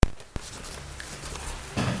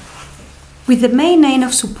With the main aim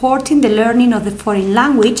of supporting the learning of the foreign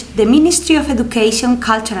language, the Ministry of Education,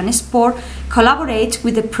 Culture and Sport collaborates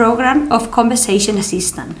with the program of Conversation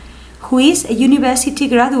Assistant, who is a university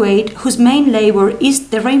graduate whose main labor is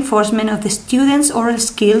the reinforcement of the students' oral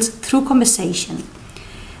skills through conversation.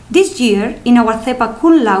 This year, in our CEPA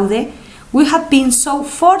Cum Laude, we have been so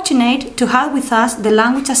fortunate to have with us the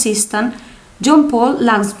language assistant John Paul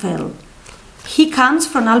Langsfeld. He comes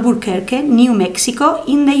from Albuquerque, New Mexico,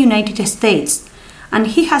 in the United States, and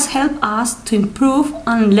he has helped us to improve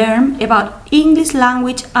and learn about English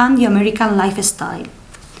language and the American lifestyle.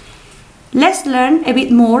 Let's learn a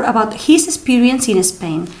bit more about his experience in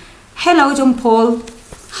Spain. Hello, John Paul.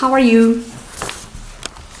 How are you?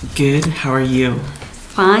 Good. How are you?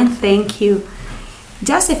 Fine, thank you.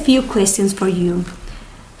 Just a few questions for you.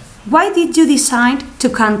 Why did you decide to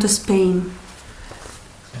come to Spain?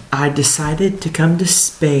 I decided to come to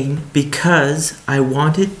Spain because I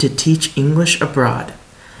wanted to teach English abroad.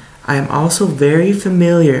 I am also very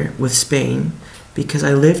familiar with Spain because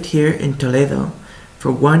I lived here in Toledo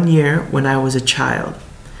for 1 year when I was a child.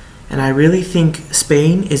 And I really think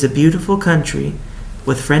Spain is a beautiful country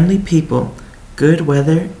with friendly people, good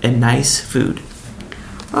weather, and nice food.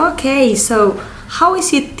 Okay, so how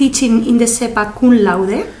is it teaching in the CEPA Cum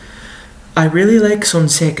Laude? I really like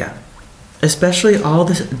Sonseca, especially all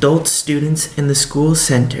the adult students in the school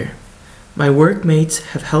center. My workmates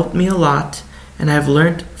have helped me a lot, and I've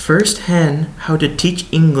learned firsthand how to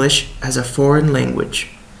teach English as a foreign language.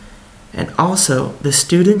 And also, the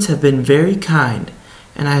students have been very kind,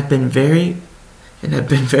 and have been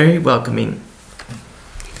very welcoming.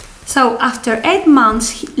 So, after 8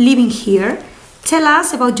 months living here, tell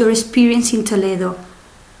us about your experience in Toledo.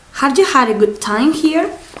 Have you had a good time here?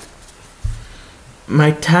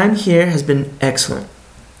 My time here has been excellent.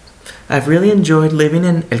 I've really enjoyed living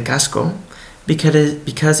in El Casco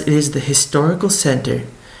because it is the historical center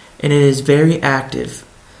and it is very active.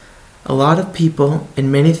 A lot of people and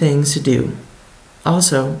many things to do.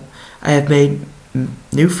 Also, I have made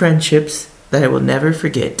new friendships that I will never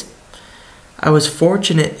forget. I was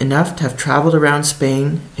fortunate enough to have traveled around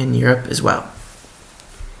Spain and Europe as well.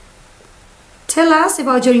 Tell us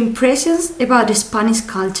about your impressions about the Spanish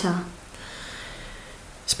culture.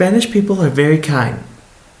 Spanish people are very kind,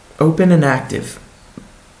 open and active.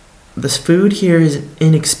 The food here is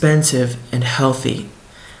inexpensive and healthy.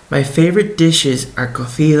 My favorite dishes are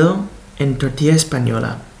cocido and tortilla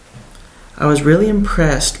española. I was really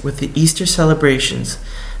impressed with the Easter celebrations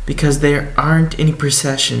because there aren't any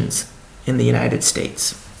processions in the United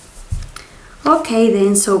States. Okay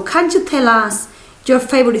then, so can you tell us your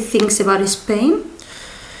favorite things about Spain?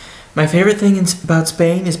 My favorite thing about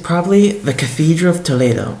Spain is probably the Cathedral of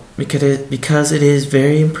Toledo because it is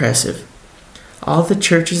very impressive. All the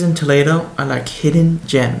churches in Toledo are like hidden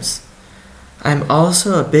gems. I'm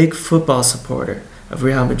also a big football supporter of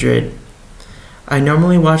Real Madrid. I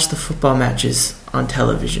normally watch the football matches on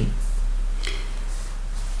television.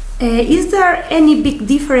 Is there any big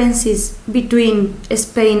differences between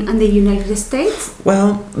Spain and the United States?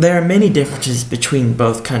 Well, there are many differences between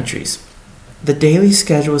both countries. The daily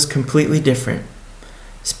schedule is completely different.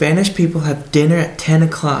 Spanish people have dinner at 10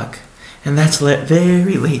 o'clock, and that's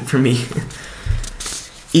very late for me.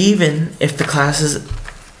 Even if the classes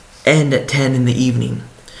end at 10 in the evening.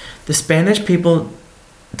 The Spanish people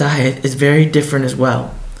diet is very different as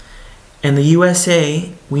well. In the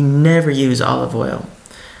USA, we never use olive oil.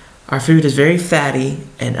 Our food is very fatty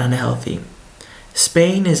and unhealthy.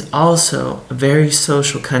 Spain is also a very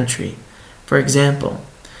social country. For example,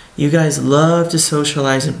 you guys love to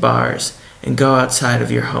socialize in bars and go outside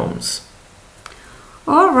of your homes.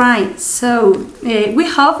 All right, so we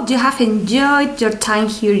hope you have enjoyed your time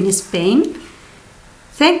here in Spain.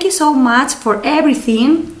 Thank you so much for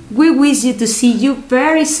everything. We wish you to see you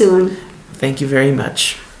very soon. Thank you very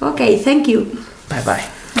much. Okay, thank you. Bye-bye.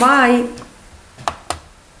 Bye.